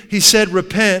preach? He said,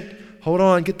 repent. Hold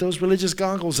on, get those religious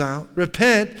goggles out.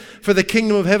 Repent, for the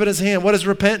kingdom of heaven is at hand. What does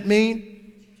repent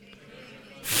mean?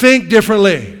 Think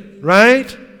differently,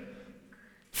 right?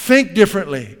 Think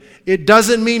differently. It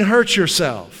doesn't mean hurt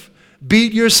yourself.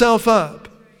 Beat yourself up.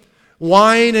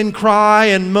 Whine and cry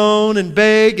and moan and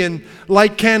beg and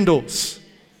light candles.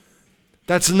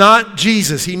 That's not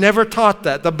Jesus. He never taught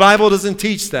that. The Bible doesn't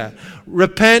teach that.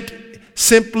 Repent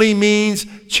simply means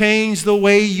change the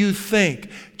way you think.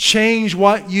 Change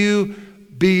what you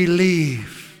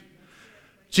believe.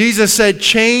 Jesus said,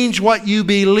 change what you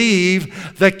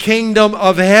believe. The kingdom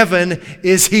of heaven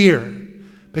is here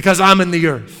because I'm in the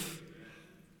earth.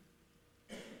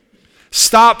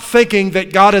 Stop thinking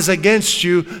that God is against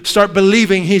you. Start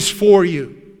believing He's for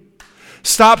you.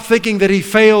 Stop thinking that He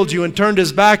failed you and turned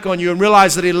His back on you, and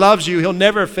realize that He loves you. He'll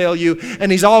never fail you,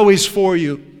 and He's always for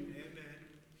you.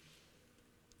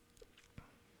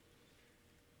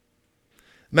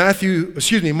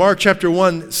 Mark chapter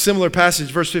 1, similar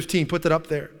passage, verse 15. Put that up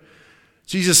there.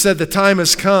 Jesus said, the time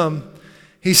has come.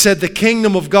 He said, the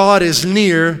kingdom of God is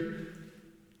near.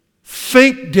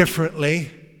 Think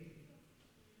differently.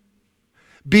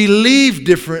 believe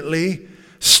differently,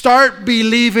 start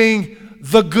believing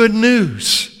the good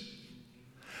news.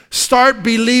 Start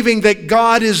believing that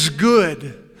God is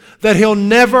good, that He'll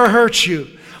never hurt you,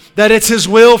 that it's His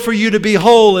will for you to be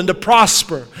whole and to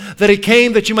prosper, that He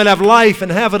came that you might have life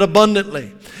and have it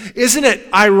abundantly. Isn't it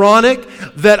ironic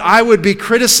that I would be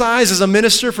criticized as a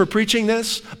minister for preaching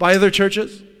this by other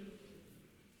churches?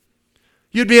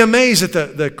 You'd be amazed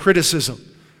at the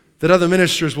criticism that other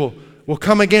ministers will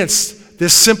come against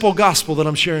this simple gospel that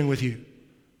I'm sharing with you.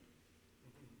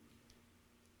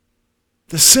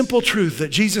 The simple truth that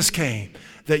Jesus came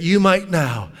that you might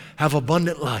now have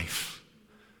abundant life,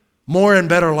 more and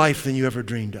better life than you ever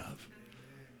dreamed of.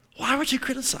 Why would you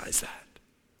criticize that?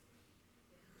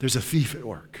 There's a thief at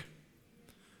work.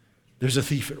 There's a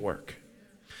thief at work.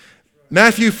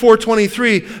 Matthew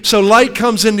 4:23, so light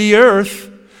comes into the earth.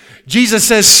 Jesus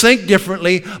says, think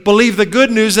differently, believe the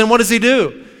good news, and what does He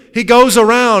do? He goes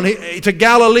around to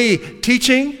Galilee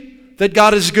teaching that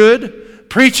God is good,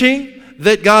 preaching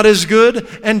that God is good,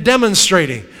 and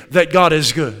demonstrating that God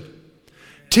is good.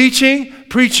 Teaching,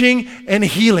 preaching, and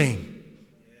healing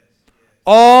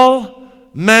all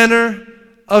manner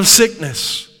of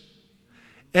sickness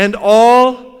and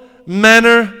all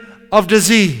manner of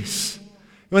disease.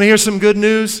 You want to hear some good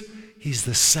news? He's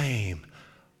the same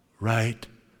right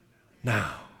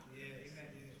now.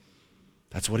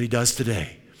 That's what He does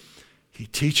today. He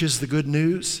teaches the good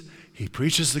news, He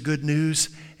preaches the good news,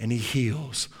 and He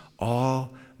heals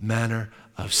all manner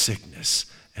of sickness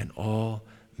and all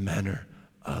manner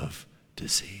of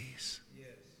disease.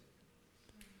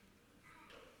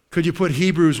 Could you put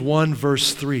Hebrews 1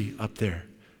 verse 3 up there?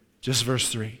 Just verse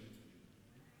 3.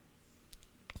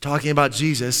 Talking about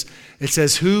Jesus, it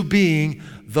says, who being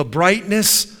the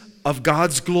brightness of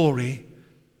God's glory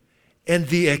and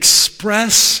the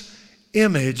express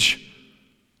image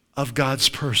of God's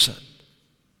person.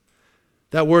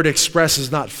 That word express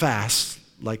is not fast,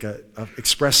 like a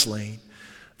express lane.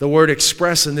 The word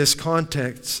express in this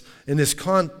context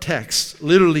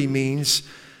literally means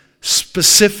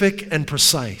specific and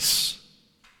precise.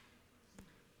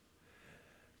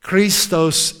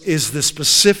 Christos is the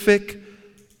specific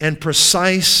and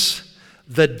precise,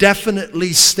 the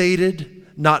definitely stated,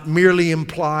 not merely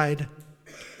implied.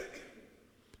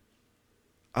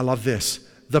 I love this.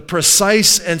 The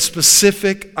precise and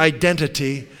specific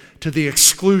identity to the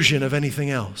exclusion of anything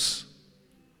else.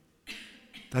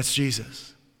 That's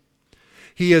Jesus.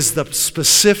 He is the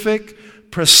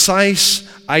specific, precise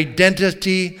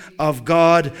identity of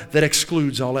God that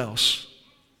excludes all else.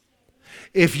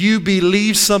 If you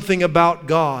believe something about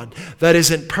God that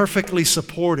isn't perfectly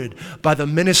supported by the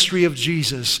ministry of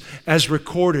Jesus as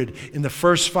recorded in the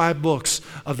first 5 books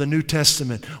of the New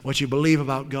Testament, what you believe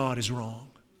about God is wrong.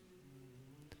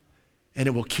 And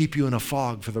it will keep you in a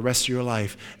fog for the rest of your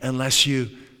life unless you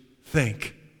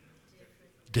think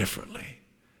differently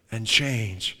and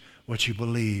change what you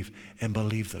believe and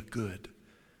believe the good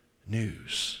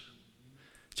news.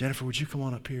 Jennifer, would you come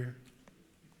on up here?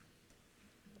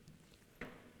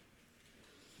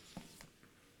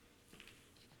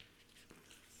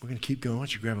 We're going to keep going. Why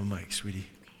don't you grab a mic, sweetie?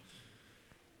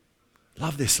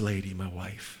 Love this lady, my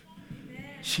wife.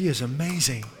 She is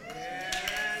amazing.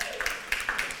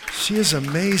 She is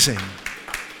amazing.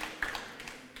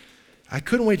 I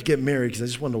couldn't wait to get married because I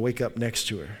just wanted to wake up next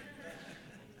to her.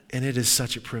 And it is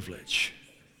such a privilege.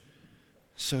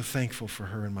 So thankful for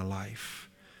her in my life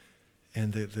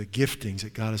and the giftings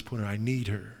that God has put in her. I need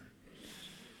her.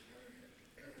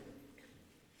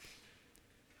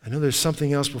 I know there's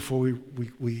something else before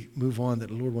we move on that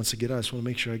the Lord wants to get out. I just want to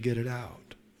make sure I get it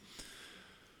out.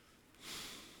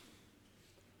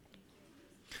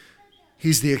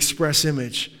 He's the express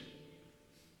image.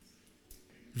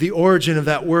 The origin of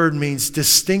that word means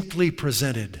distinctly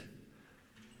presented.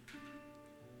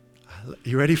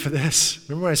 You ready for this?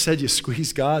 Remember when I said you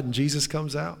squeeze God and Jesus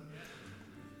comes out?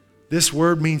 This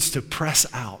word means to press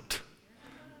out.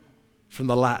 From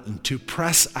the Latin, to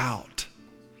press out.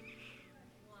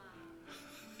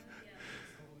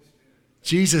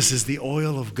 Jesus is the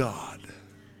oil of God.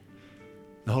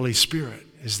 The Holy Spirit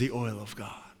is the oil of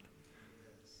God.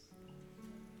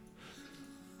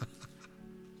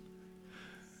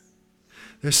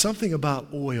 There's something about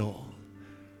oil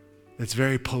that's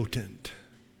very potent.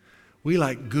 We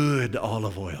like good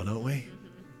olive oil, don't we?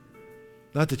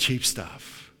 Not the cheap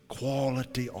stuff.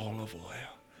 Quality olive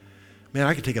oil. Man,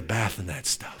 I could take a bath in that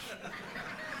stuff.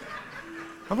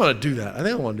 I'm going to do that. I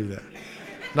think I want to do that.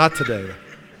 Not today, though.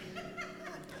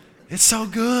 It's so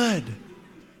good.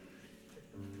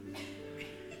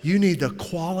 You need the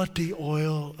quality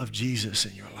oil of Jesus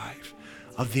in your life,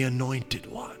 of the anointed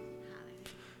one.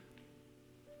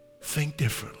 Think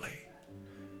differently.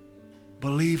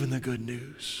 Believe in the good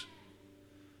news.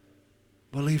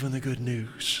 Believe in the good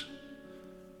news.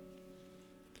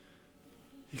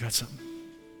 You got something?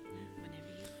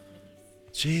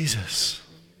 Jesus.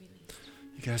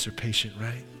 You guys are patient,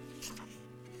 right?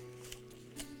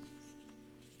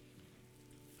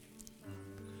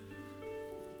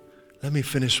 Let me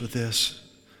finish with this.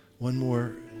 One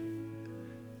more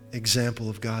example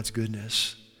of God's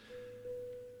goodness.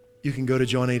 You can go to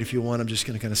John 8 if you want. I'm just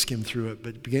going to kind of skim through it.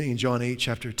 But beginning in John 8,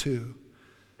 chapter 2.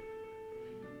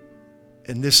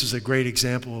 And this is a great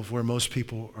example of where most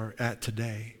people are at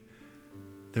today.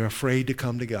 They're afraid to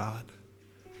come to God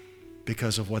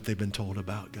because of what they've been told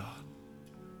about God.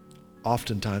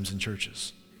 Oftentimes in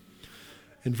churches.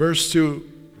 In verse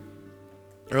 2,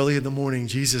 early in the morning,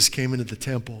 Jesus came into the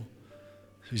temple.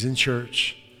 He's in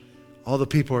church. All the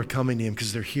people are coming to him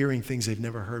because they're hearing things they've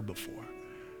never heard before.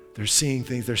 They're seeing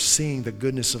things. They're seeing the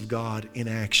goodness of God in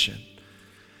action.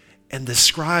 And the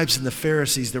scribes and the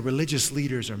Pharisees, the religious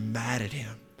leaders, are mad at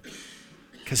him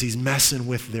because he's messing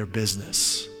with their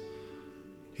business.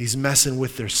 He's messing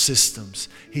with their systems.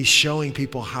 He's showing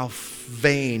people how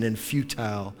vain and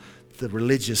futile the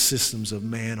religious systems of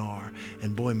man are.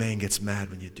 And boy, man gets mad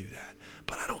when you do that.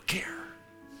 But I don't care.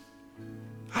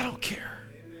 I don't care.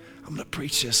 I'm going to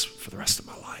preach this for the rest of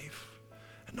my life.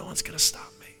 And no one's going to stop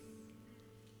me.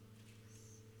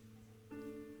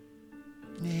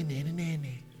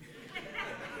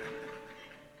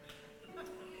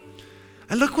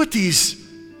 And look what these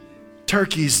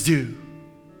turkeys do.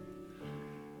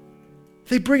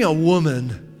 They bring a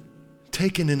woman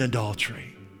taken in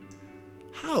adultery.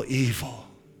 How evil.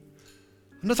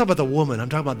 I'm not talking about the woman, I'm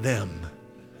talking about them.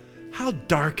 How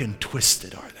dark and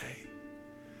twisted are they?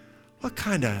 What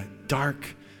kind of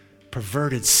dark,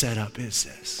 perverted setup is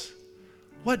this?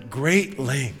 What great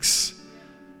lengths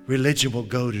religion will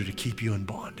go to keep you in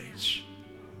bondage.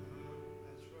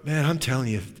 Man, I'm telling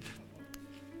you,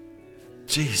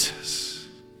 Jesus.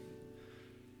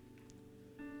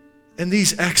 And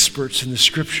these experts in the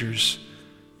scriptures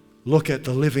look at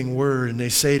the living word and they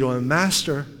say to him,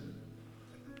 Master,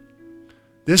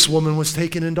 this woman was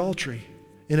taken in adultery,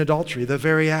 the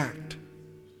very act.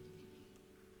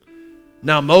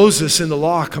 Now Moses in the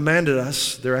law commanded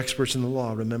us, they're experts in the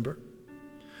law, remember,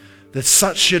 that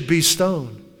such should be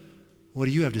stoned. What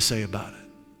do you have to say about it?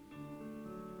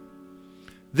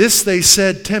 This they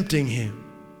said, tempting him,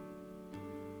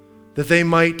 that they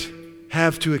might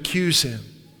have to accuse him.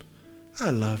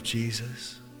 I love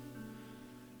Jesus.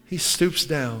 He stoops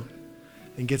down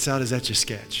and gets out his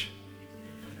Etch-a-Sketch.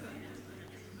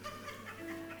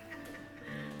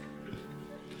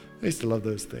 I used to love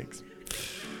those things.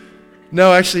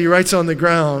 No, actually, he writes on the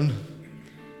ground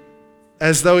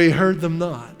as though he heard them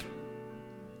not.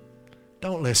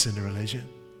 Don't listen to religion.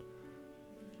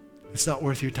 It's not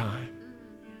worth your time.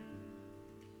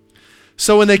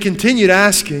 So when they continued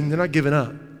asking, they're not giving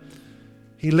up.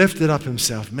 He lifted up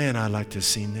himself. Man, I'd like to have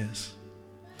seen this.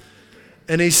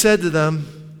 And he said to them,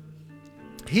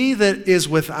 he that is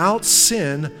without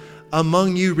sin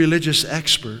among you religious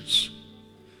experts,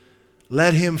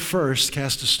 let him first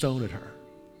cast a stone at her.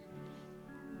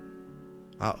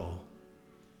 Uh-oh.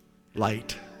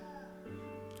 Light.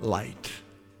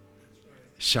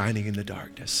 Shining in the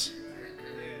darkness.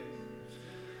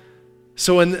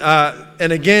 So,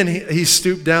 and again, he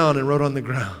stooped down and wrote on the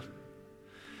ground.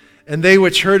 And they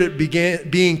which heard it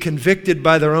began being convicted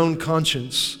by their own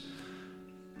conscience.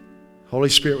 Holy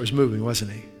Spirit was moving,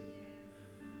 wasn't he?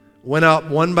 Went out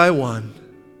one by one,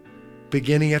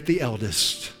 beginning at the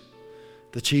eldest,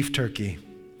 the chief turkey,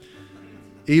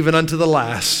 even unto the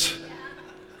last.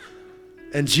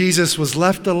 And Jesus was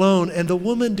left alone, and the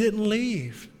woman didn't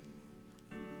leave.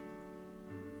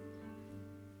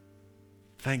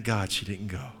 Thank God she didn't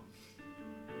go.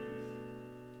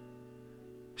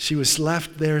 She was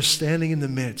left there standing in the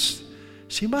midst.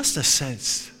 She must have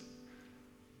sensed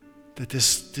that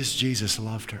this Jesus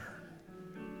loved her.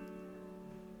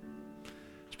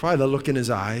 It's probably the look in his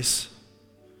eyes,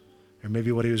 or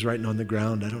maybe what he was writing on the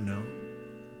ground, I don't know.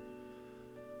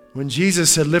 When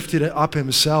Jesus had lifted up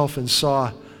himself and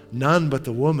saw none but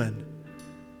the woman,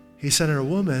 he said to her,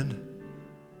 Woman,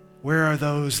 where are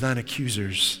those thine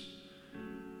accusers?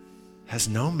 Has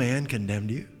no man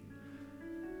condemned you?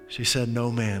 She said,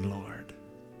 No man, Lord.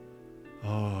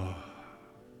 Oh.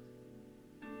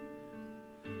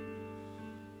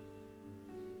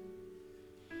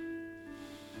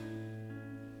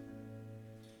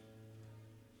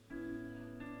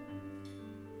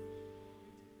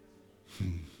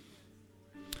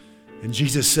 And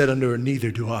Jesus said unto her,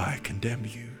 Neither do I condemn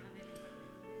you.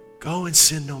 Go and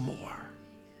sin no more.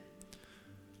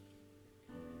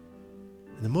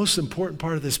 And the most important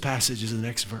part of this passage is the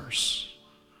next verse.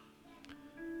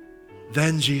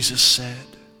 Then Jesus said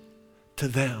to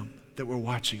them that were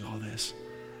watching all this,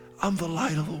 I'm the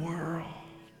light of the world.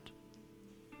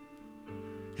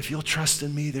 If you'll trust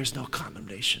in me, there's no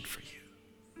condemnation for you.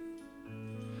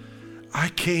 I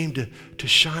came to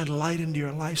shine light into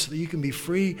your life so that you can be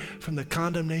free from the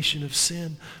condemnation of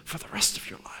sin for the rest of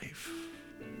your life.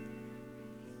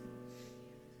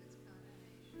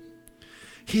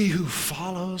 He who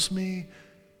follows me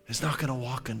is not going to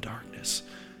walk in darkness,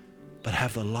 but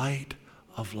have the light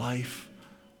of life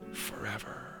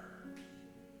forever.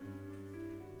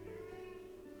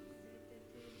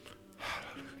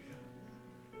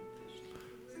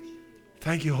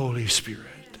 Thank you, Holy Spirit.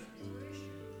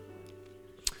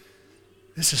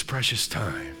 This is precious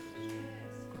time.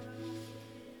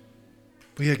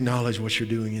 We acknowledge what you're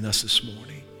doing in us this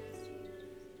morning.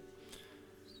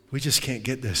 We just can't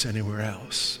get this anywhere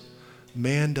else.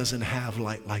 Man doesn't have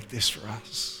light like this for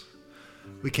us.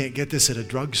 We can't get this at a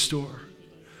drugstore.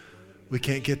 We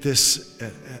can't get this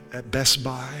at Best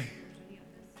Buy.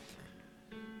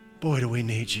 Boy, do we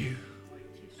need you.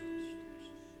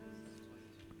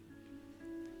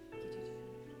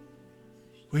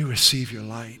 We receive your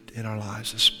light in our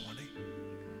lives this morning.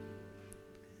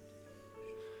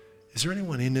 Is there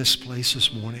anyone in this place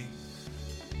this morning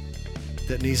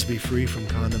that needs to be free from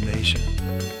condemnation?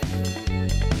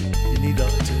 You need to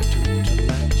let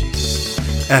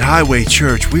Jesus. At Highway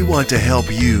Church, we want to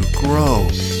help you grow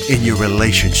in your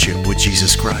relationship with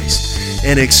Jesus Christ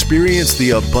and experience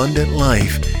the abundant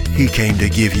life He came to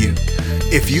give you.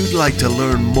 If you'd like to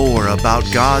learn more about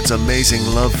God's amazing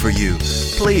love for you,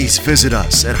 please visit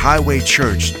us at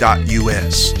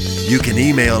highwaychurch.us. You can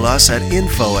email us at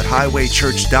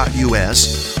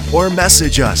info@highwaychurch.us or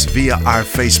message us via our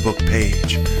Facebook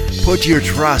page. Put your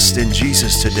trust in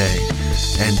Jesus today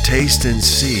and taste and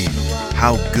see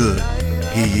how good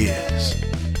He is.